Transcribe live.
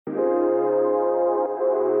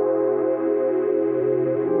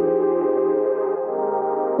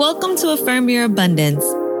Welcome to Affirm Your Abundance,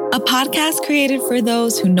 a podcast created for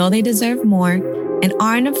those who know they deserve more and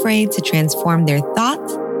aren't afraid to transform their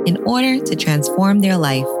thoughts in order to transform their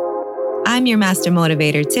life. I'm your master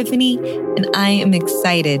motivator, Tiffany, and I am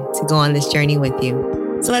excited to go on this journey with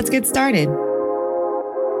you. So let's get started.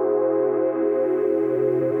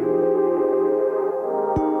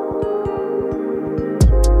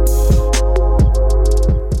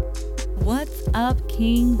 What's up,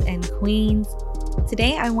 kings and queens?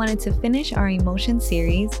 Today, I wanted to finish our emotion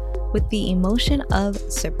series with the emotion of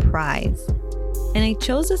surprise. And I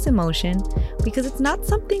chose this emotion because it's not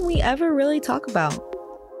something we ever really talk about.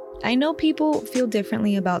 I know people feel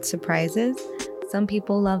differently about surprises. Some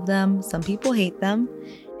people love them, some people hate them.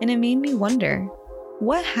 And it made me wonder,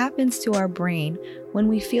 what happens to our brain when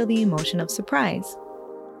we feel the emotion of surprise?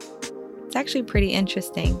 It's actually pretty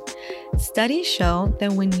interesting. Studies show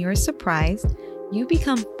that when you're surprised, you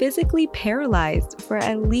become physically paralyzed for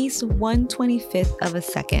at least 1/25th of a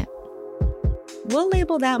second. We'll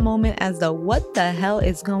label that moment as the what the hell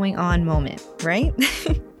is going on moment, right?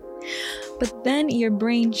 But then your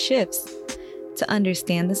brain shifts to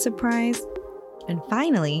understand the surprise. And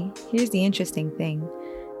finally, here's the interesting thing.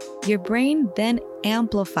 Your brain then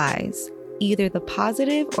amplifies either the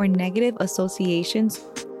positive or negative associations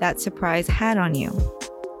that surprise had on you.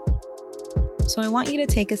 So I want you to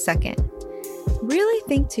take a second. Really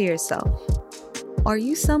think to yourself, are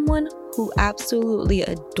you someone who absolutely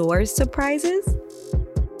adores surprises?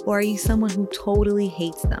 Or are you someone who totally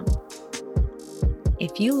hates them?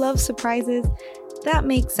 If you love surprises, that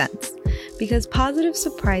makes sense because positive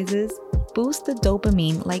surprises boost the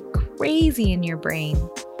dopamine like crazy in your brain.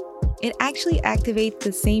 It actually activates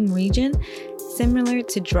the same region similar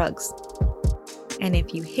to drugs. And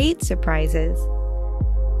if you hate surprises,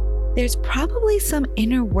 there's probably some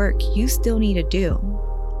inner work you still need to do.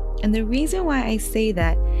 And the reason why I say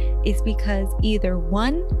that is because either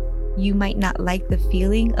one, you might not like the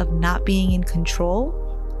feeling of not being in control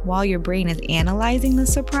while your brain is analyzing the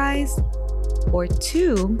surprise, or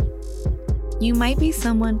two, you might be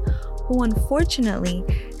someone who unfortunately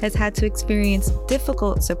has had to experience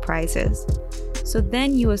difficult surprises. So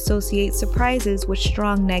then you associate surprises with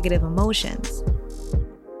strong negative emotions.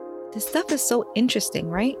 This stuff is so interesting,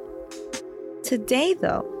 right? Today,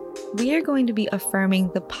 though, we are going to be affirming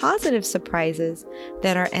the positive surprises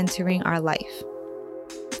that are entering our life.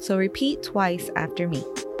 So repeat twice after me.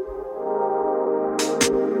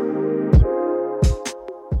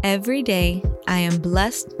 Every day, I am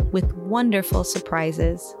blessed with wonderful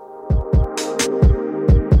surprises.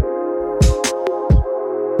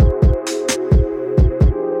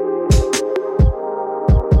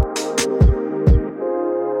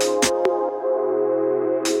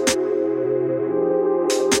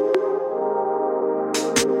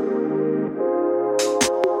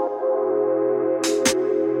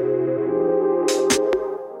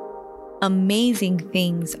 Amazing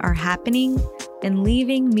things are happening and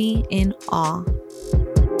leaving me in awe.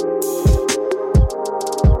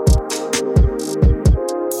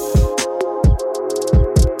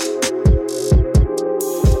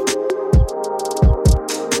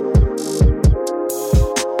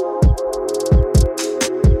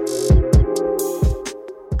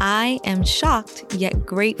 I am shocked yet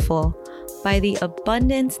grateful by the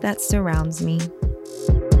abundance that surrounds me.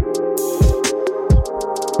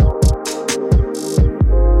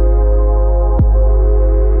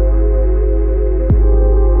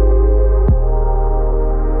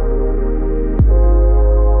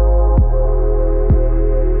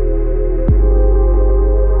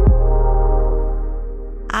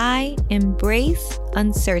 I embrace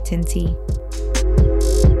uncertainty.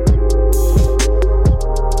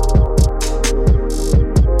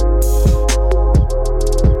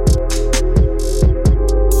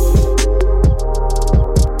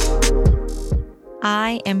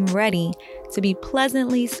 I am ready to be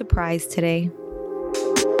pleasantly surprised today.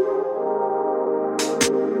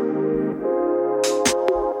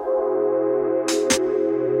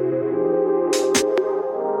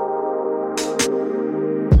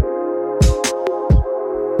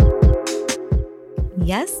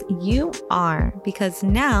 Yes, you are, because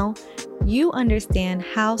now you understand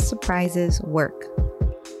how surprises work.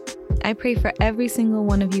 I pray for every single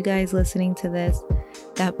one of you guys listening to this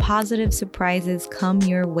that positive surprises come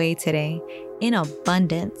your way today in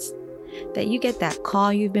abundance. That you get that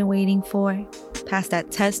call you've been waiting for, pass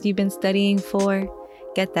that test you've been studying for,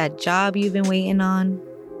 get that job you've been waiting on.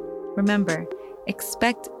 Remember,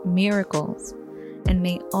 expect miracles, and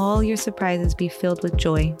may all your surprises be filled with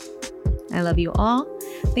joy. I love you all.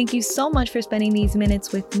 Thank you so much for spending these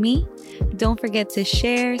minutes with me. Don't forget to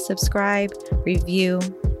share, subscribe, review,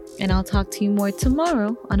 And I'll talk to you more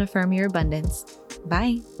tomorrow on Affirm Your Abundance.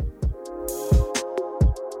 Bye.